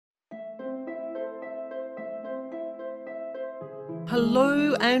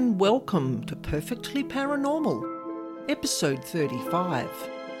Hello and welcome to Perfectly Paranormal, episode 35.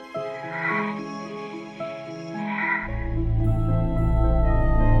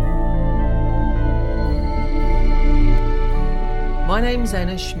 My name's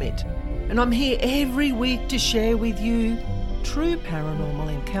Anna Schmidt, and I'm here every week to share with you true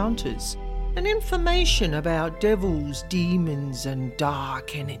paranormal encounters and information about devils, demons, and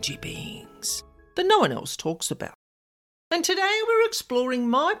dark energy beings that no one else talks about. And today we're exploring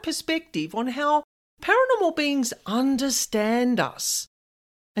my perspective on how paranormal beings understand us.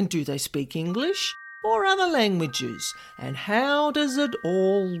 And do they speak English or other languages? And how does it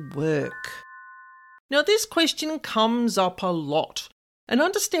all work? Now, this question comes up a lot, and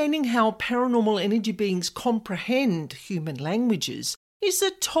understanding how paranormal energy beings comprehend human languages is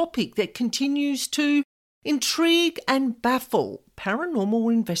a topic that continues to intrigue and baffle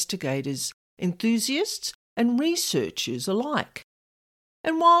paranormal investigators, enthusiasts, and researchers alike.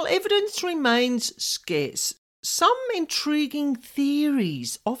 And while evidence remains scarce, some intriguing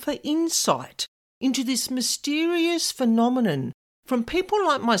theories offer insight into this mysterious phenomenon from people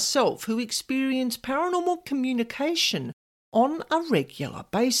like myself who experience paranormal communication on a regular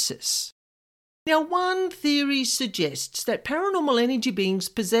basis. Now, one theory suggests that paranormal energy beings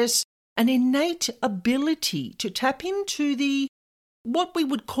possess an innate ability to tap into what we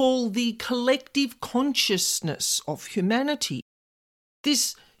would call the collective consciousness of humanity.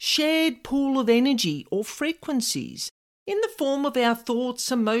 This shared pool of energy or frequencies in the form of our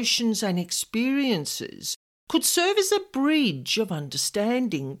thoughts, emotions and experiences could serve as a bridge of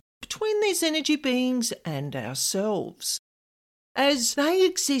understanding between these energy beings and ourselves, as they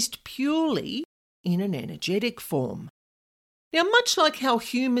exist purely in an energetic form. Now, much like how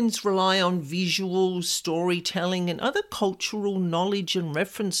humans rely on visuals, storytelling and other cultural knowledge and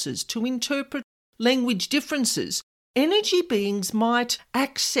references to interpret language differences, energy beings might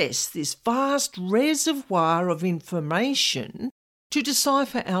access this vast reservoir of information to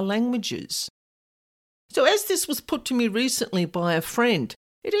decipher our languages. So as this was put to me recently by a friend,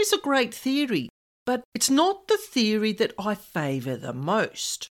 it is a great theory, but it's not the theory that I favour the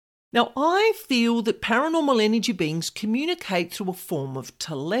most. Now, I feel that paranormal energy beings communicate through a form of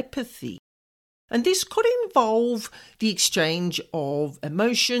telepathy, and this could involve the exchange of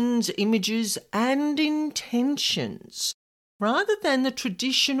emotions, images, and intentions, rather than the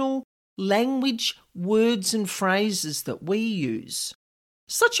traditional language, words, and phrases that we use.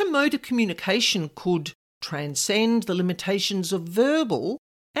 Such a mode of communication could transcend the limitations of verbal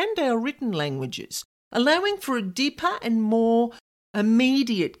and our written languages, allowing for a deeper and more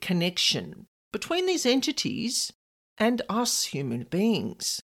immediate connection between these entities and us human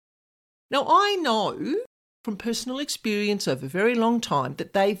beings. Now, I know from personal experience over a very long time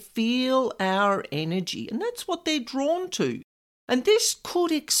that they feel our energy, and that's what they're drawn to. And this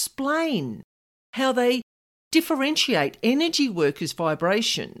could explain how they differentiate energy workers'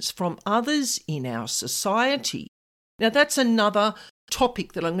 vibrations from others in our society. Now, that's another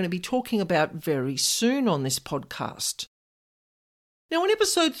topic that I'm going to be talking about very soon on this podcast. Now, in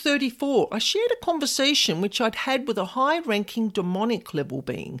episode 34, I shared a conversation which I'd had with a high-ranking demonic level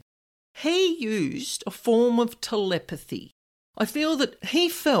being. He used a form of telepathy. I feel that he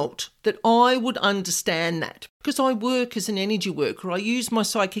felt that I would understand that because I work as an energy worker. I use my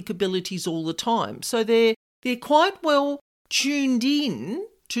psychic abilities all the time. So they're quite well tuned in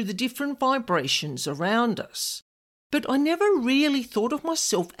to the different vibrations around us. But I never really thought of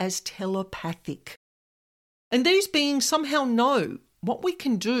myself as telepathic. And these beings somehow know what we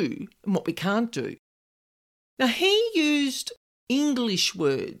can do and what we can't do. Now, he used English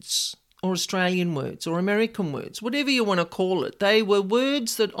words or Australian words or American words, whatever you want to call it. They were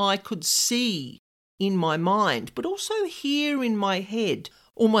words that I could see in my mind, but also hear in my head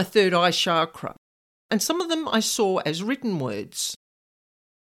or my third eye chakra. And some of them I saw as written words.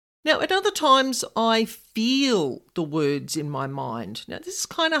 Now, at other times, I feel the words in my mind. Now, this is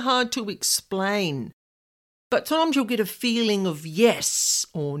kind of hard to explain. But sometimes you'll get a feeling of yes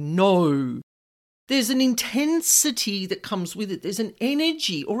or no. There's an intensity that comes with it. There's an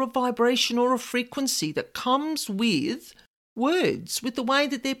energy or a vibration or a frequency that comes with words, with the way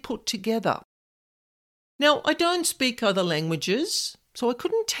that they're put together. Now, I don't speak other languages, so I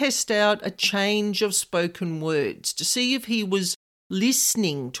couldn't test out a change of spoken words to see if he was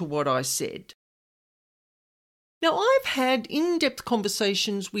listening to what I said. Now, I've had in-depth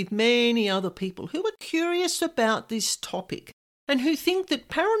conversations with many other people who are curious about this topic and who think that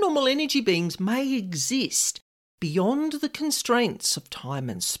paranormal energy beings may exist beyond the constraints of time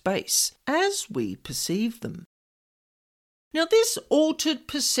and space as we perceive them. Now, this altered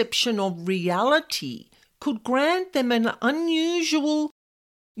perception of reality could grant them an unusual,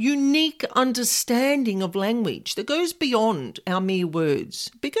 unique understanding of language that goes beyond our mere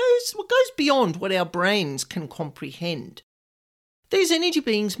words, because it goes beyond what our brains can comprehend. These energy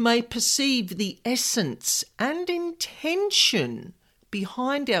beings may perceive the essence and intention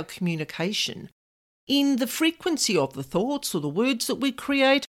behind our communication in the frequency of the thoughts or the words that we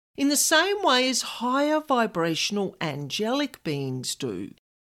create, in the same way as higher vibrational angelic beings do.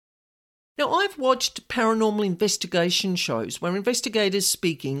 Now, I've watched paranormal investigation shows where investigators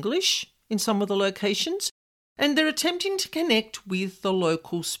speak English in some of the locations, and they're attempting to connect with the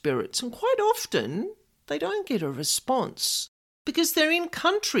local spirits, and quite often they don't get a response because they're in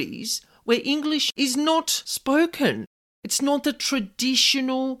countries where English is not spoken. It's not the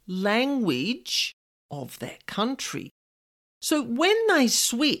traditional language of that country. So when they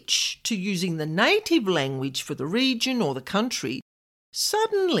switch to using the native language for the region or the country,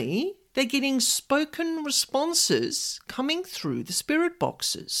 suddenly they're getting spoken responses coming through the spirit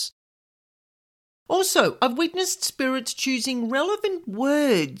boxes. Also, I've witnessed spirits choosing relevant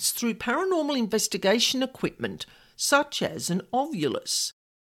words through paranormal investigation equipment, such as an ovulus.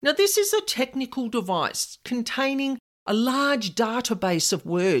 Now, this is a technical device containing a large database of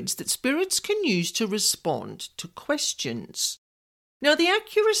words that spirits can use to respond to questions. Now, the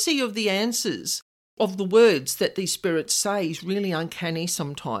accuracy of the answers of the words that these spirits say is really uncanny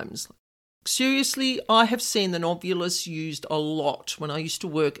sometimes. Seriously, I have seen an ovulus used a lot when I used to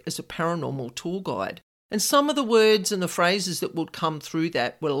work as a paranormal tour guide. And some of the words and the phrases that would come through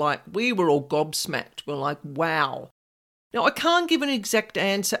that were like, we were all gobsmacked. We're like, wow. Now, I can't give an exact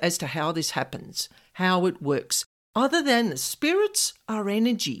answer as to how this happens, how it works, other than the spirits are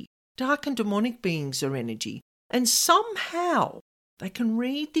energy, dark and demonic beings are energy, and somehow they can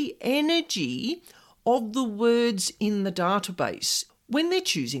read the energy of the words in the database when they're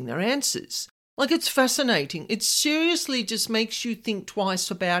choosing their answers. Like, it's fascinating. It seriously just makes you think twice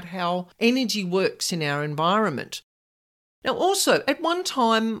about how energy works in our environment. Now, also, at one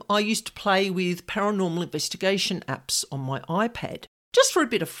time, I used to play with paranormal investigation apps on my iPad, just for a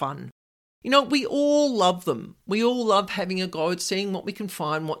bit of fun. You know, we all love them. We all love having a go at seeing what we can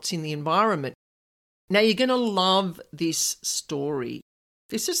find, what's in the environment. Now, you're going to love this story.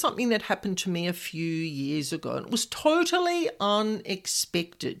 This is something that happened to me a few years ago, and it was totally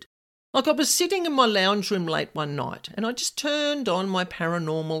unexpected. Like, I was sitting in my lounge room late one night, and I just turned on my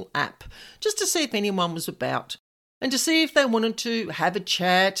paranormal app just to see if anyone was about, and to see if they wanted to have a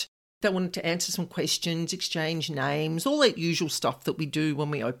chat, they wanted to answer some questions, exchange names, all that usual stuff that we do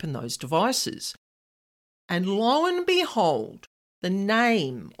when we open those devices. And lo and behold, the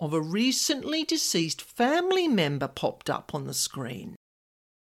name of a recently deceased family member popped up on the screen.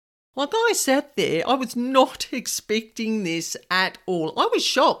 Like, I sat there, I was not expecting this at all. I was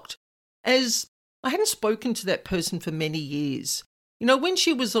shocked, as I hadn't spoken to that person for many years. You know, when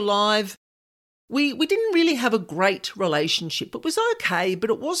she was alive, we didn't really have a great relationship. It was okay, but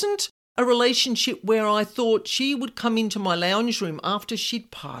it wasn't a relationship where I thought she would come into my lounge room after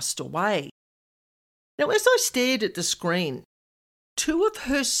she'd passed away. Now, as I stared at the screen, two of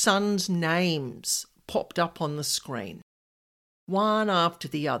her sons' names popped up on the screen, one after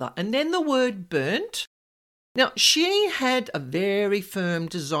the other, and then the word burnt. Now, she had a very firm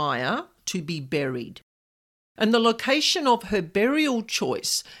desire to be buried, and the location of her burial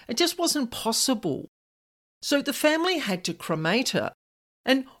choice, it just wasn't possible. So the family had to cremate her,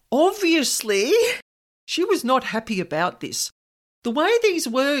 and obviously she was not happy about this. The way these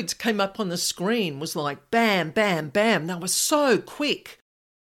words came up on the screen was like bam, bam, bam. They were so quick.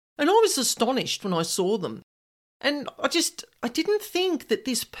 And I was astonished when I saw them. And I didn't think that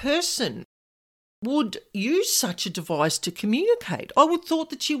this person would use such a device to communicate. I would thought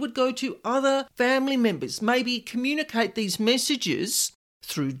that she would go to other family members, maybe communicate these messages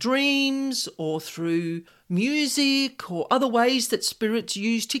through dreams or through music or other ways that spirits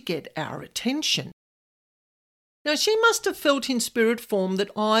use to get our attention. Now, she must have felt in spirit form that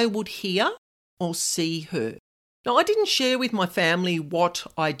I would hear or see her. Now, I didn't share with my family what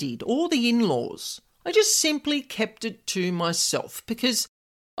I did or the in-laws. I just simply kept it to myself because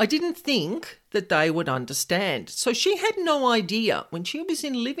I didn't think that they would understand. So she had no idea when she was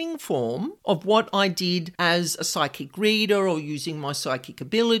in living form of what I did as a psychic reader or using my psychic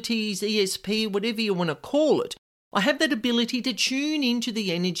abilities, ESP, whatever you want to call it. I have that ability to tune into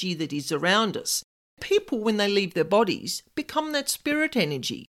the energy that is around us. People, when they leave their bodies, become that spirit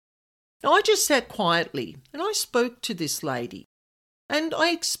energy. Now, I just sat quietly and I spoke to this lady and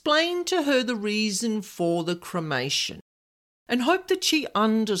I explained to her the reason for the cremation and hoped that she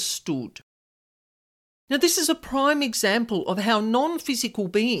understood. Now, this is a prime example of how non-physical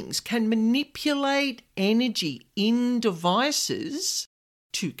beings can manipulate energy in devices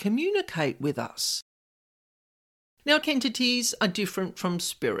to communicate with us. Now, entities are different from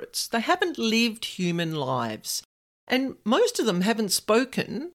spirits. They haven't lived human lives, and most of them haven't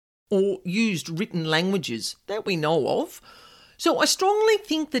spoken or used written languages that we know of. So I strongly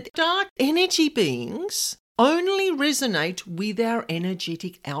think that dark energy beings only resonate with our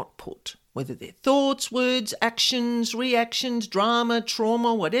energetic output, whether they're thoughts, words, actions, reactions, drama,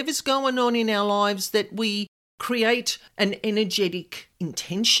 trauma, whatever's going on in our lives, that we create an energetic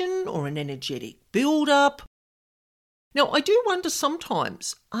intention or an energetic build-up. Now, I do wonder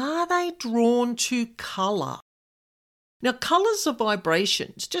sometimes, are they drawn to colour? Now, colours are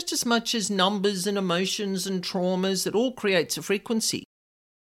vibrations, just as much as numbers and emotions and traumas. That all creates a frequency.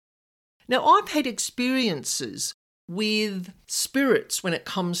 Now, I've had experiences with spirits when it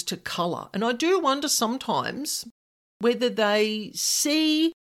comes to colour, and I do wonder sometimes whether they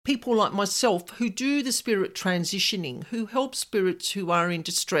see people like myself who do the spirit transitioning, who help spirits who are in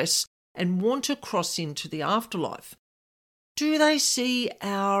distress and want to cross into the afterlife. Do they see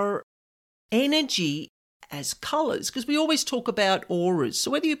our energy as colours? Because we always talk about auras.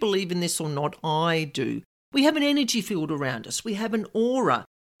 So whether you believe in this or not, I do. We have an energy field around us. We have an aura.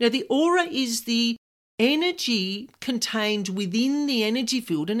 Now, the aura is the energy contained within the energy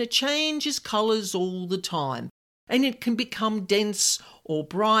field, and it changes colours all the time. And it can become dense or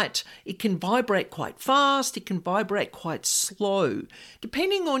bright. It can vibrate quite fast. It can vibrate quite slow,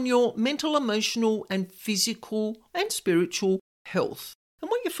 depending on your mental, emotional, and physical and spiritual health and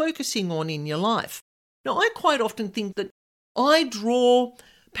what you're focusing on in your life. Now, I quite often think that I draw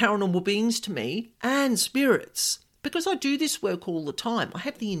paranormal beings to me and spirits because I do this work all the time. I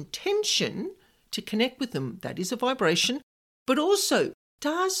have the intention to connect with them. That is a vibration. But also,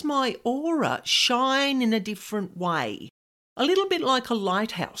 does my aura shine in a different way? A little bit like a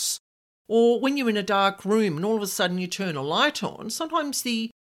lighthouse. Or when you're in a dark room and all of a sudden you turn a light on, sometimes the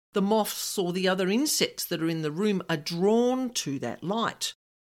moths or the other insects that are in the room are drawn to that light.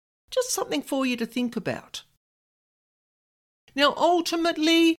 Just something for you to think about. Now,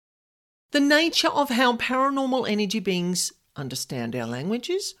 ultimately, the nature of how paranormal energy beings understand our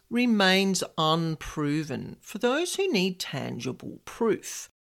languages remains unproven for those who need tangible proof.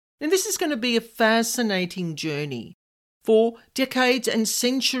 And this is going to be a fascinating journey for decades and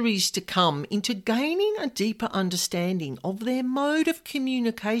centuries to come into gaining a deeper understanding of their mode of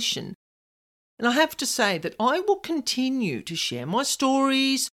communication. And I have to say that I will continue to share my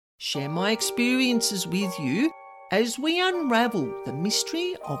stories, share my experiences with you as we unravel the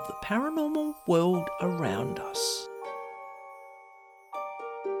mystery of the paranormal world around us.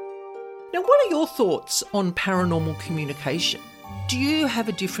 Now, what are your thoughts on paranormal communication? Do you have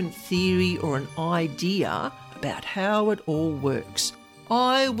a different theory or an idea about how it all works?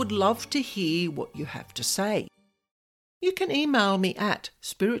 I would love to hear what you have to say. You can email me at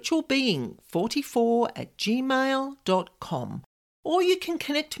spiritualbeing44@gmail.com, or you can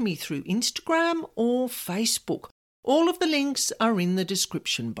connect to me through Instagram or Facebook. All of the links are in the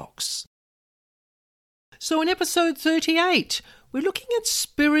description box. So in episode 38, we're looking at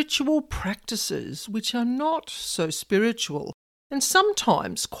spiritual practices which are not so spiritual and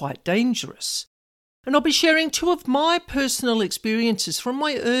sometimes quite dangerous. And I'll be sharing 2 of my personal experiences from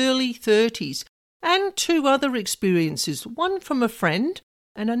my early 30s and 2 other experiences, one from a friend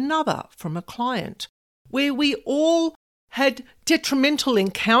and another from a client, where we all had detrimental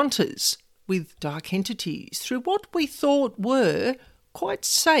encounters with dark entities through what we thought were quite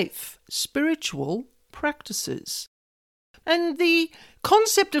safe spiritual practices. And the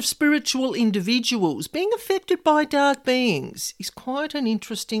concept of spiritual individuals being affected by dark beings is quite an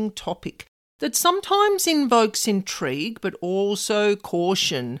interesting topic that sometimes invokes intrigue but also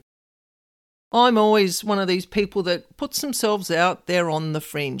caution. I'm always one of these people that puts themselves out there on the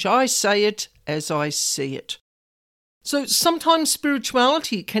fringe. I say it as I see it. So sometimes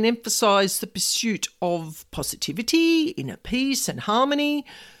spirituality can emphasise the pursuit of positivity, inner peace and harmony,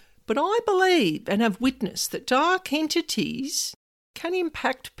 but I believe and have witnessed that dark entities can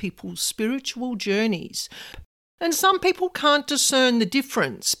impact people's spiritual journeys. And some people can't discern the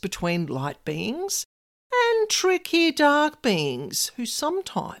difference between light beings and tricky dark beings who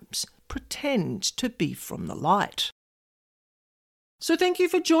sometimes pretend to be from the light. So thank you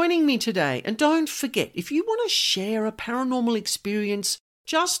for joining me today. And don't forget, if you want to share a paranormal experience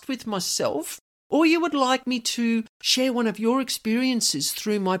just with myself, or you would like me to share one of your experiences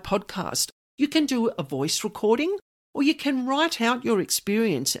through my podcast, you can do a voice recording, or you can write out your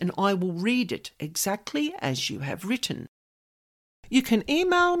experience and I will read it exactly as you have written. You can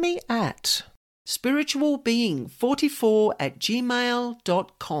email me at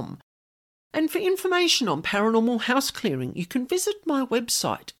spiritualbeing44@gmail.com. And for information on paranormal house clearing, you can visit my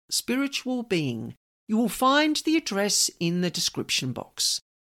website, Spiritual Being. You will find the address in the description box.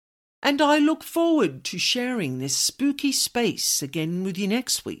 And I look forward to sharing this spooky space again with you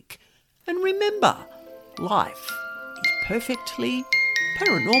next week. And remember, life is perfectly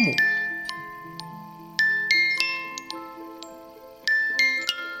paranormal.